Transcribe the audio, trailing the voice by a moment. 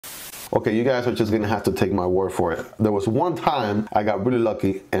Okay, you guys are just gonna have to take my word for it. There was one time I got really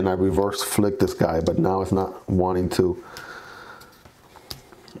lucky and I reverse flicked this guy, but now it's not wanting to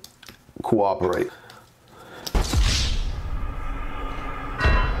cooperate.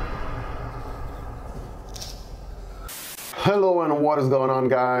 Hello and what is going on,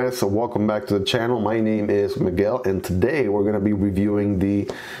 guys? So welcome back to the channel. My name is Miguel and today we're going to be reviewing the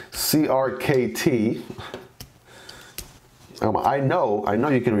CRKT. I know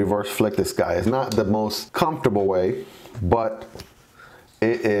you can reverse flick this guy. It's not the most comfortable way, but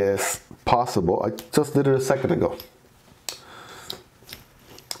it is possible. I just did it a second ago.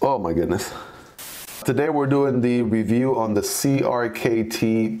 Oh my goodness. Today we're doing the review on the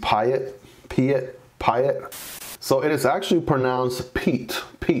CRKT Piet. So it is actually pronounced Piet.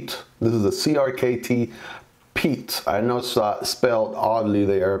 This is the CRKT Piet. I know it's spelled oddly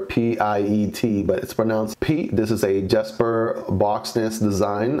there, P-I-E-T, but it's pronounced Piet. This is a Jesper Boxness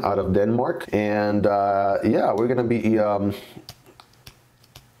design out of Denmark. And yeah, we're gonna be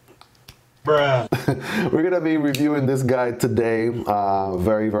we're gonna be reviewing this guy today.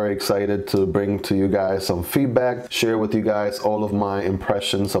 Very excited to bring to you guys some feedback, share with you guys all of my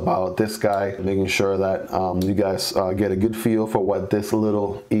impressions about this guy, making sure that you guys get a good feel for what this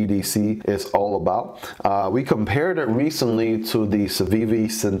little EDC is all about. We compared it recently to the Civivi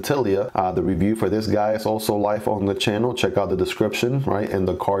Scintilla. The review for this guy is also live on the channel. Check out the description, right, and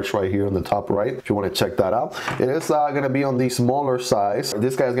the cards right here on the top right if you want to check that out. It is gonna be on the smaller size.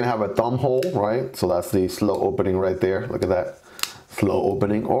 This guy's gonna have a thumb hole, right? So that's the slow opening right there. Look at that slow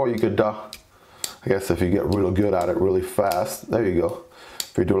opening. Or you could I guess if you get real good at it really fast, there you go.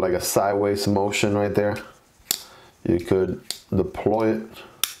 If you do like a sideways motion right there, you could deploy it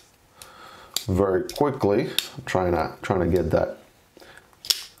very quickly. I'm trying to get that.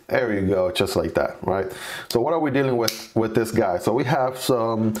 There you go, just like that, right? So what are we dealing with this guy? So we have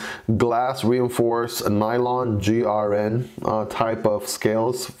some glass reinforced nylon GRN type of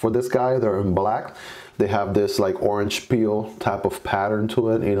scales for this guy. They're in black. They have this like orange peel type of pattern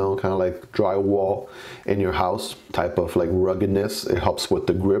to it, you know, kind of like drywall in your house type of like ruggedness. It helps with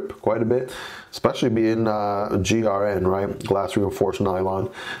the grip quite a bit, especially being GRN, right? Glass reinforced nylon.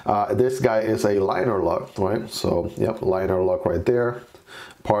 This guy is a liner lock, right? So yep, liner lock right there.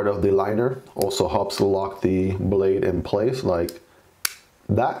 Part of the liner also helps to lock the blade in place like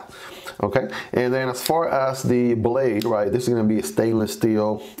that. Okay, and then as far as the blade, right, this is going to be a stainless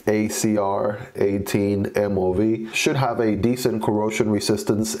steel ACR 18 MOV. Should have a decent corrosion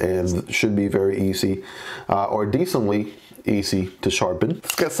resistance and should be very easy or decently easy to sharpen.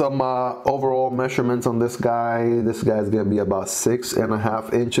 Let's get some overall measurements on this guy. This guy is going to be about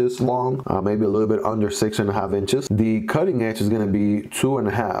 6.5 inches long, maybe a little bit under 6.5 inches. The cutting edge is going to be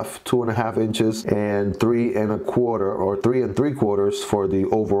 2.5 inches, and 3 1/4 or 3 3/4 for the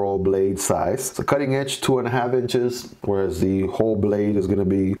overall blade size. So cutting edge 2.5 inches, whereas the whole blade is going to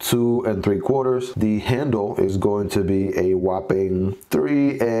be 2 3/4. The handle is going to be a whopping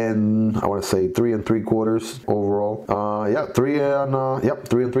 3 3/4 overall. Yeah, 3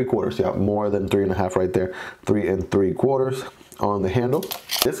 3/4. Yeah, more than 3.5 right there. 3 3/4 on the handle.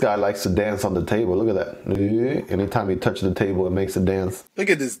 This guy likes to dance on the table. Look at that. Anytime you touch the table, it makes it dance. Look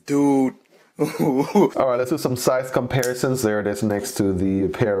at this dude. All right, let's do some size comparisons. There it is next to the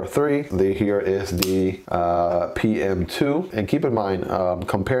Para 3. Here is the PM2. And keep in mind,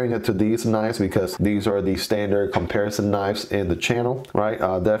 comparing it to these knives, because these are the standard comparison knives in the channel, right?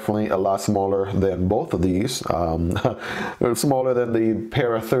 Definitely a lot smaller than both of these. Smaller than the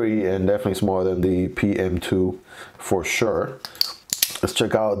Para 3 and definitely smaller than the PM2 for sure. Let's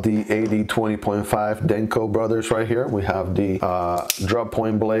check out the AD 20.5 Denko brothers right here. We have the drop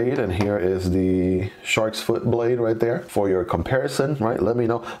point blade, and here is the shark's foot blade right there for your comparison, right? Let me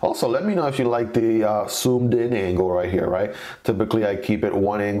know. Also, let me know if you like the zoomed in angle right here, right? Typically, I keep it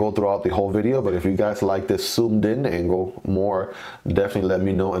one angle throughout the whole video, but if you guys like this zoomed in angle more, definitely let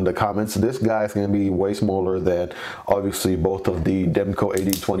me know in the comments. This guy is going to be way smaller than obviously both of the Demco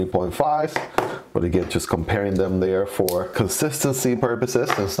AD 20.5s, but again, just comparing them there for consistency purposes,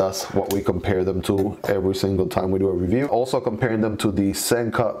 since that's what we compare them to every single time we do a review. Also comparing them to the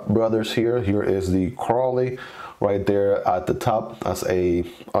Senka brothers here. Here is the Crawley right there at the top. That's a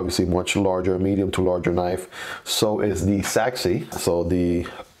obviously much larger, medium to larger knife. So is the Saxy. So the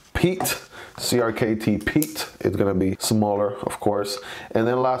Piet, CRKT Piet, is going to be smaller, of course. And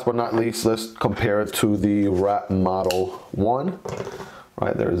then last but not least, let's compare it to the Wrap Model 1.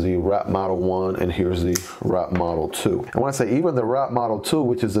 Right, there's the Wrap Model 1 and here's the Wrap Model 2. And when I say even the Wrap Model 2,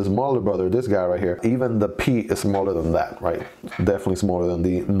 which is this smaller brother, this guy right here, even the Piet is smaller than that, right? Definitely smaller than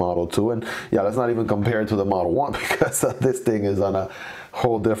the Model 2. And yeah, let's not even compare it to the Model 1 because this thing is on a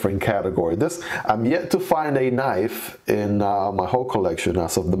whole different category. This, I'm yet to find a knife in my whole collection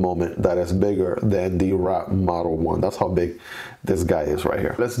as of the moment that is bigger than the wrap model one. That's how big this guy is right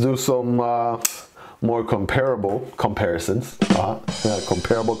here. Let's do some more comparable comparisons.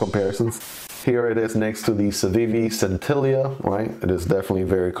 Comparable comparisons. Here it is next to the Civivi Centilla, right? It is definitely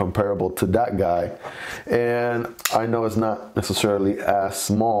very comparable to that guy. And I know it's not necessarily as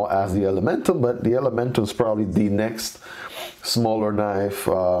small as the Elementum, but the Elementum is probably the next smaller knife,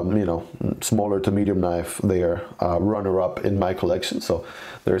 you know, smaller to medium knife there, runner-up in my collection. So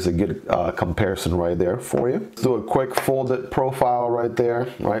there's a good comparison right there for you. Let's do a quick folded profile right there,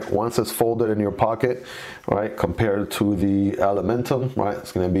 right? Once it's folded in your pocket, right, compared to the Elementum, right,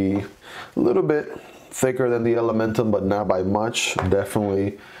 it's going to be a little bit thicker than the Elementum, but not by much.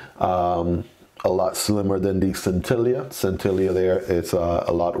 Definitely a lot slimmer than the Centilla. Centilla there, it's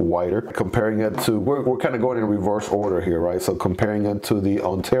a lot wider. Comparing it to, we're kind of going in reverse order here, right? So comparing it to the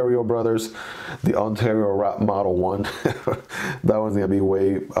Ontario brothers, the Ontario wrap model one, that one's gonna be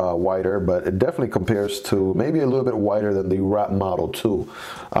way wider, but it definitely compares to maybe a little bit wider than the wrap model two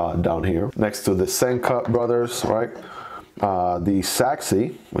down here. Next to the Sencut brothers, right? The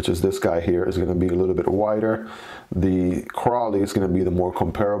Saxy, which is this guy here, is going to be a little bit wider. The Crawley is going to be the more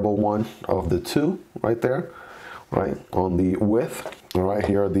comparable one of the two right there, right, on the width. All right,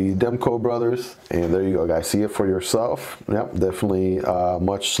 here are the Demko brothers, and there you go, guys. See it for yourself. Yep, definitely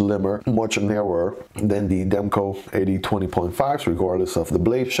much slimmer, much narrower than the Demko 80-20.5s, regardless of the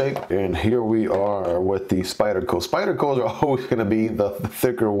blade shape. And here we are with the Spyderco. Spydercos are always going to be the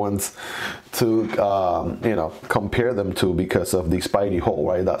thicker ones to, you know, compare them to because of the Spidey hole,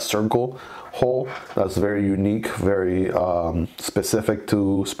 right? That circle hole, that's very unique, very specific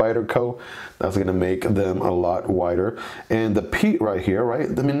to Spyderco. That's going to make them a lot wider. And the Piet right here, right?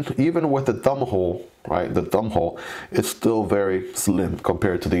 I mean, even with the thumb hole, right? The thumb hole, it's still very slim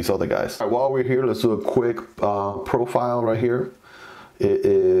compared to these other guys. All right, while we're here, let's do a quick profile right here. It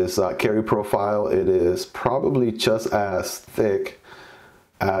is carry profile. It is probably just as thick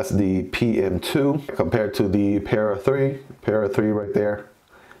as the PM2 compared to the Para 3 right there.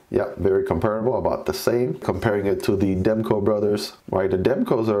 Yeah, very comparable, about the same. Comparing it to the Demko brothers, right? The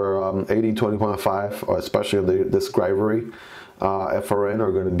Demkos are 80-20.5, or especially this Grivery FRN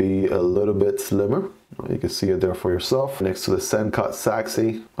are going to be a little bit slimmer. You can see it there for yourself. Next to the Sencut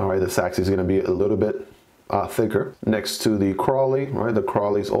Saxy, all right, the Saxy is going to be a little bit thicker. Next to the Crawley, right? The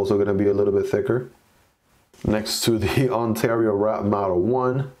Crawley is also going to be a little bit thicker. Next to the Ontario Wrap Model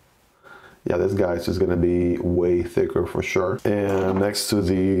 1. Yeah, this guy is just going to be way thicker for sure. And next to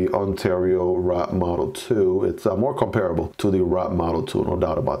the Ontario Wrap Model 2, it's more comparable to the Wrap Model 2, no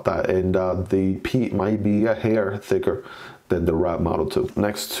doubt about that. And the Piet might be a hair thicker than the Wrap Model 2.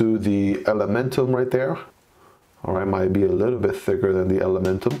 Next to the Elementum right there, all right, might be a little bit thicker than the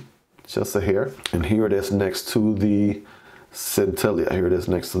Elementum, just a hair. And here it is next to the Centilla. Here it is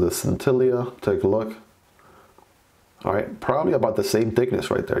next to the Centilla. Take a look. All right, probably about the same thickness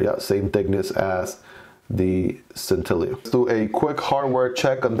right there. Yeah, same thickness as the Centilla. Let's do a quick hardware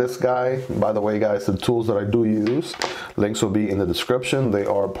check on this guy. By the way, guys, the tools that I do use, links will be in the description. They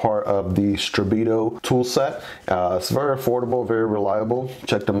are part of the Strabito tool set. It's very affordable, very reliable.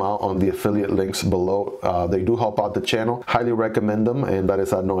 Check them out on the affiliate links below. They do help out the channel. Highly recommend them, and that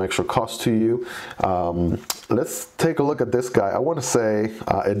is at no extra cost to you. Let's take a look at this guy. I want to say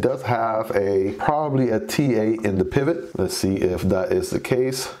it does have probably a TA in the pivot. Let's see if that is the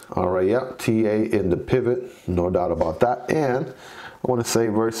case. All right, yeah, TA in the pivot, no doubt about that. And I want to say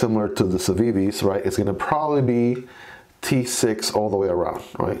very similar to the Civivis, right? It's going to probably be T6 all the way around,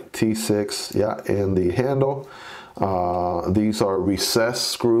 right? T6, yeah, and the handle. These are recessed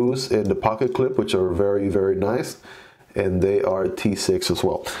screws in the pocket clip, which are very, very nice. And they are T6 as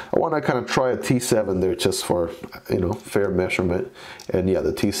well. I want to kind of try a T7 there just for, you know, fair measurement. And yeah,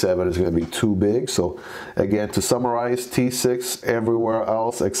 the T7 is going to be too big. So again, to summarize, T6 everywhere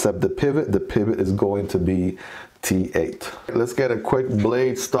else except the pivot. The pivot is going to be T8. Let's get a quick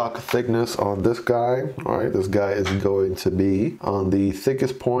blade stock thickness on this guy. All right, this guy is going to be on the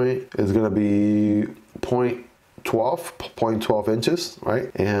thickest point is going to be 0.12 inches, right?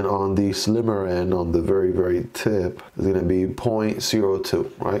 And on the slimmer end, on the very, very tip, is going to be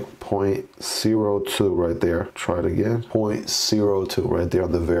 0.02, right? 0.02 right there. Try it again. 0.02 right there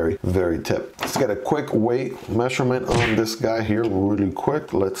on the very, very tip. Let's get a quick weight measurement on this guy here really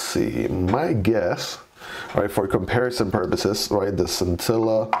quick. Let's see. My guess, right, for comparison purposes, right, the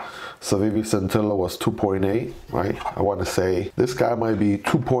Civivi Centilla was 2.8, right? I want to say this guy might be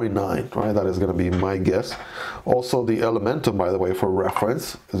 2.9, right? That is going to be my guess. Also, the Elementum, by the way, for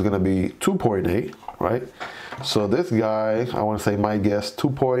reference, is going to be 2.8, right? So this guy, I want to say my guess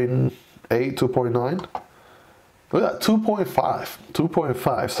 2.8, 2.9. Look at that,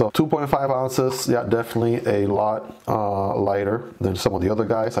 2.5. So 2.5 ounces, yeah, definitely a lot lighter than some of the other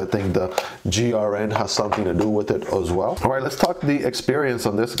guys. I think the GRN has something to do with it as well. All right, let's talk the experience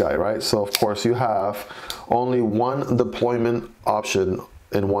on this guy, right? So of course you have only one deployment option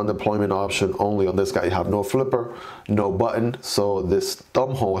and one deployment option only on this guy. You have no flipper, no button. So this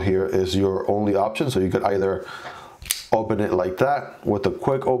thumb hole here is your only option. So you could either open it like that with a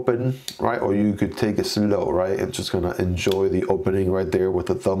quick open, right? Or you could take it slow, right? And just gonna enjoy the opening right there with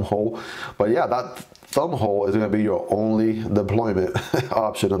the thumb hole. But yeah, that thumb hole is gonna be your only deployment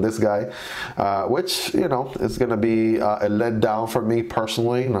option on this guy, which, you know, is gonna be a letdown for me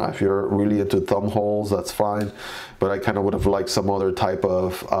personally. Now, if you're really into thumb holes, that's fine. But I kind of would have liked some other type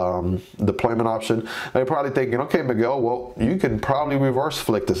of deployment option. And you're probably thinking, okay, Miguel, well, you can probably reverse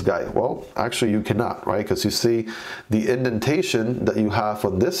flick this guy. Well, actually you cannot, right? Because you see the indentation that you have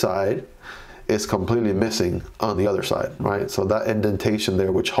on this side is completely missing on the other side, right? So that indentation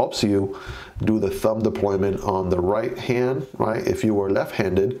there, which helps you do the thumb deployment on the right hand, right? If you were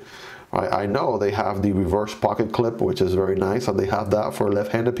left-handed, right? I know they have the reverse pocket clip, which is very nice, and they have that for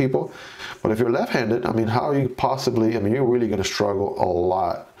left-handed people. But if you're left-handed, I mean, how are you possibly, I mean, you're really gonna struggle a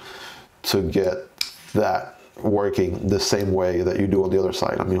lot to get that working the same way that you do on the other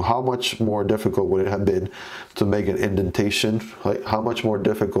side. I mean, how much more difficult would it have been to make an indentation? Like, how much more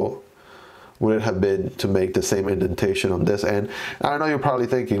difficult would it have been to make the same indentation on this end? And I know you're probably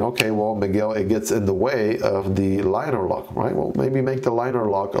thinking, okay, well, Miguel, it gets in the way of the liner lock, right? Well, maybe make the liner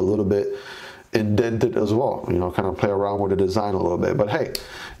lock a little bit indented as well, you know, kind of play around with the design a little bit. But hey,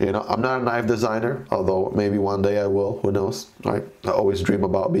 you know, I'm not a knife designer, although maybe one day I will, who knows, right? I always dream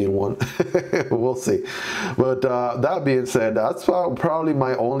about being one. We'll see. But that being said, that's probably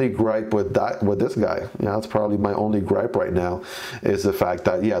my only gripe with this guy. Yeah, that's probably my only gripe right now, is the fact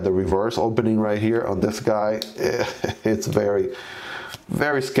that, yeah, the reverse opening right here on this guy, it's very,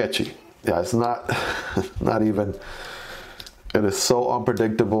 very sketchy. Yeah, it's not even. It is so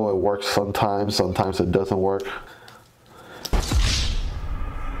unpredictable. It works sometimes it doesn't work.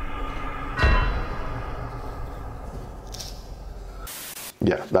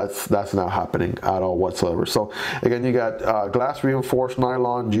 Yeah, that's not happening at all whatsoever. So again, you got glass reinforced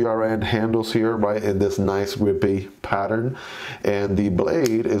nylon GRN handles here, right, in this nice grippy pattern, and the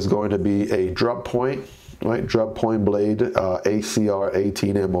blade is going to be a drop point, right, drop point blade, ACR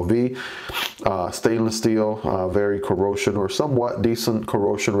 18 MOV, stainless steel, very corrosion or somewhat decent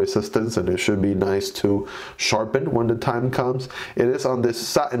corrosion resistance, and it should be nice to sharpen when the time comes. It is on this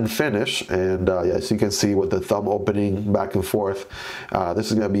satin finish, and as you can see with the thumb opening back and forth, this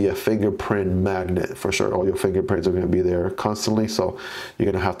is going to be a fingerprint magnet for sure. All your fingerprints are going to be there constantly, so you're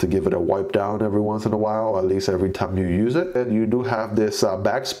going to have to give it a wipe down every once in a while, at least every time you use it. And you do have this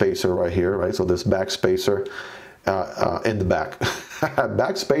back spacer right here, right? So this back spacer in the back.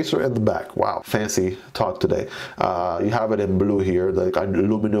 Back spacer in the back. Wow, fancy talk today. You have it in blue here, like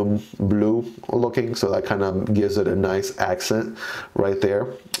aluminum blue looking, so that kind of gives it a nice accent right there.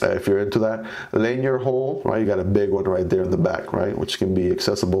 If you're into that, lanyard hole, right? You got a big one right there in the back, right, which can be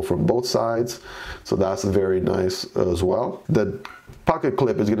accessible from both sides, so that's very nice as well. The pocket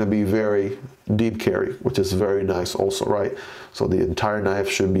clip is going to be very deep carry, which is very nice also, right? So the entire knife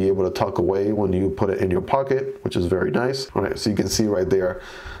should be able to tuck away when you put it in your pocket, which is very nice. All right, so you can see right there,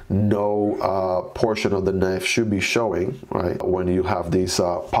 no portion of the knife should be showing, right, when you have these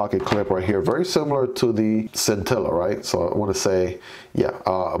pocket clip right here, very similar to the Scintilla, right? So I want to say, yeah,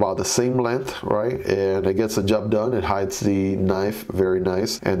 about the same length, right? And it gets the job done. It hides the knife very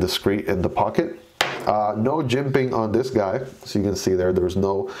nice and discreet in the pocket. No jimping on this guy, so you can see there's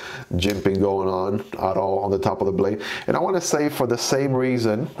no jimping going on at all on the top of the blade. And I want to say, for the same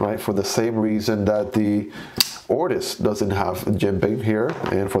reason, right, for the same reason that the Ortis doesn't have jimping here,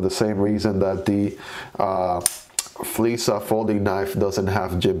 and for the same reason that the Fleece folding knife doesn't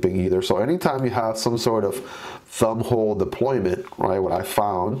have jimping either. So anytime you have some sort of thumb hole deployment, right, what I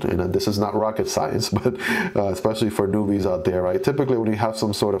found, and this is not rocket science, but especially for newbies out there, right, typically when you have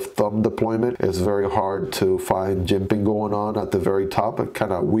some sort of thumb deployment, it's very hard to find jimping going on at the very top. It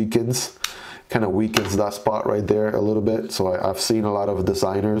kind of weakens that spot right there a little bit. So I've seen a lot of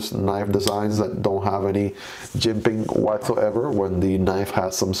designers, knife designs, that don't have any jimping whatsoever when the knife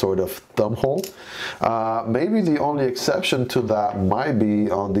has some sort of thumb hole. Maybe the only exception to that might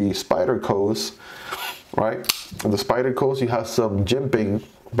be on the Spyderco's, right? On the Spyderco's, you have some jimping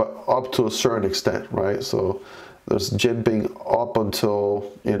but up to a certain extent, right? So there's jimping up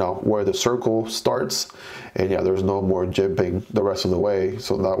until, you know, where the circle starts, and yeah, there's no more jimping the rest of the way,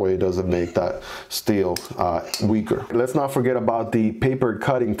 so that way it doesn't make that steel weaker. Let's not forget about the paper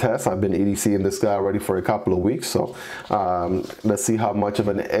cutting test. I've been EDCing this guy already for a couple of weeks, so let's see how much of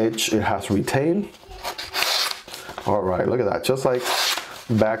an edge it has retained. All right, look at that, just like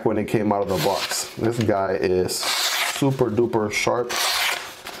back when it came out of the box. This guy is super duper sharp,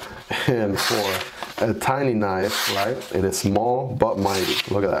 and for a tiny knife, right, it is small but mighty.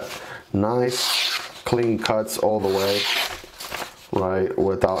 Look at that, nice clean cuts all the way, right,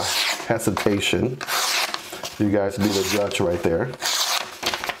 without hesitation. You guys be the judge right there.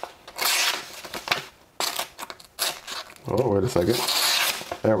 Oh, wait a second,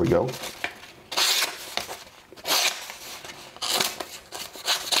 there we go.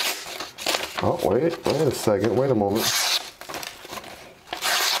 Oh, wait a second, wait a moment.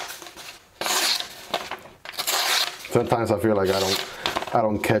 Sometimes I feel like I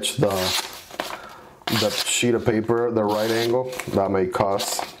don't catch the sheet of paper, the right angle. That may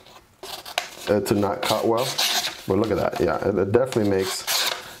cause it to not cut well. But look at that, yeah, it definitely makes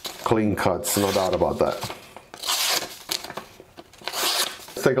clean cuts, no doubt about that.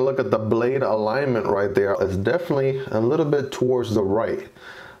 Let's take a look at the blade alignment right there. It's definitely a little bit towards the right.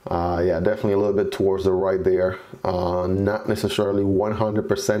 Yeah, definitely a little bit towards the right there. Not necessarily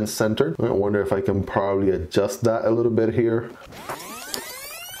 100% centered. I wonder if I can probably adjust that a little bit here.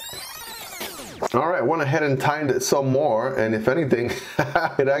 All right, went ahead and tightened it some more, and if anything,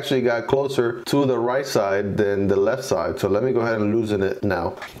 it actually got closer to the right side than the left side. So let me go ahead and loosen it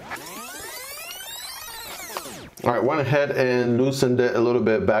now. All right, went ahead and loosened it a little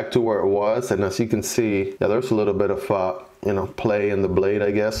bit back to where it was, and as you can see, yeah, there's a little bit of you know, play in the blade, I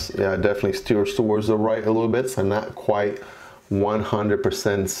guess. Yeah, it definitely steers towards the right a little bit, so not quite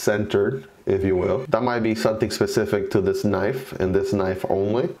 100% centered, if you will. That might be something specific to this knife and this knife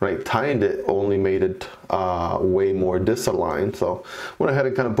only, right? Tightened it only made it way more disaligned, so went ahead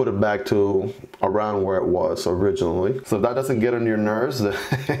and kind of put it back to around where it was originally. So if that doesn't get on your nerves, then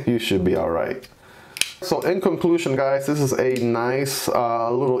you should be all right. So in conclusion, guys, this is a nice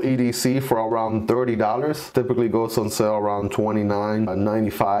little EDC for around $30. Typically goes on sale around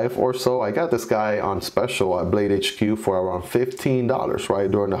 $29.95 or so. I got this guy on special at Blade HQ for around $15, right,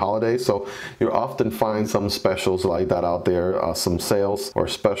 during the holidays. So you often find some specials like that out there, some sales or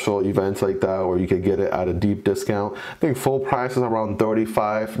special events like that, or you could get it at a deep discount. I think full price is around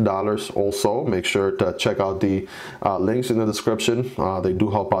 $35 also. Make sure to check out the links in the description. They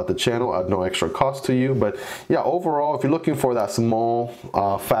do help out the channel at no extra cost to you. But yeah, overall, if you're looking for that small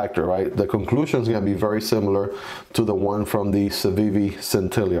factor, right, the conclusion is going to be very similar to the one from the Civivi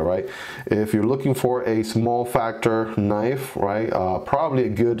Centilla, right? If you're looking for a small factor knife, right, probably a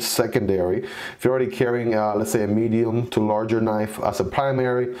good secondary. If you're already carrying, let's say, a medium to larger knife as a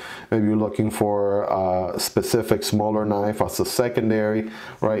primary, maybe you're looking for a specific smaller knife as a secondary,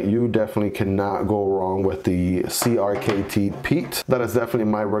 right, you definitely cannot go wrong with the CRKT Piet. That is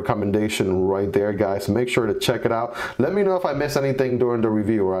definitely my recommendation right there, guys. Make sure to check it out. Let me know if I missed anything during the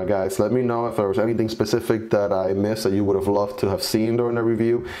review, right, guys? Let me know if there was anything specific that I missed that you would have loved to have seen during the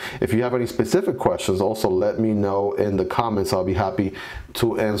review. If you have any specific questions, also let me know in the comments. I'll be happy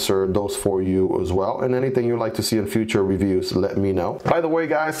to answer those for you as well. And anything you'd like to see in future reviews, let me know. By the way,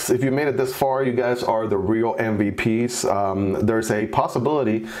 guys, if you made it this far, you guys are the real MVPs. There's a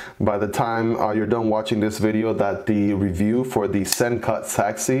possibility by the time you're done watching this video that the review for the Sencut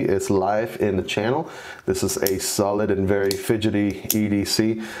Taxi is live in the channel. This is a solid and very fidgety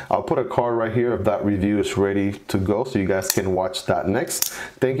EDC. I'll put a card right here if that review is ready to go, so you guys can watch that next.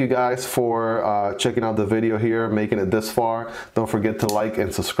 Thank you guys for checking out the video here, making it this far. Don't forget to like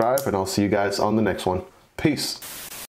and subscribe, and I'll see you guys on the next one. Peace.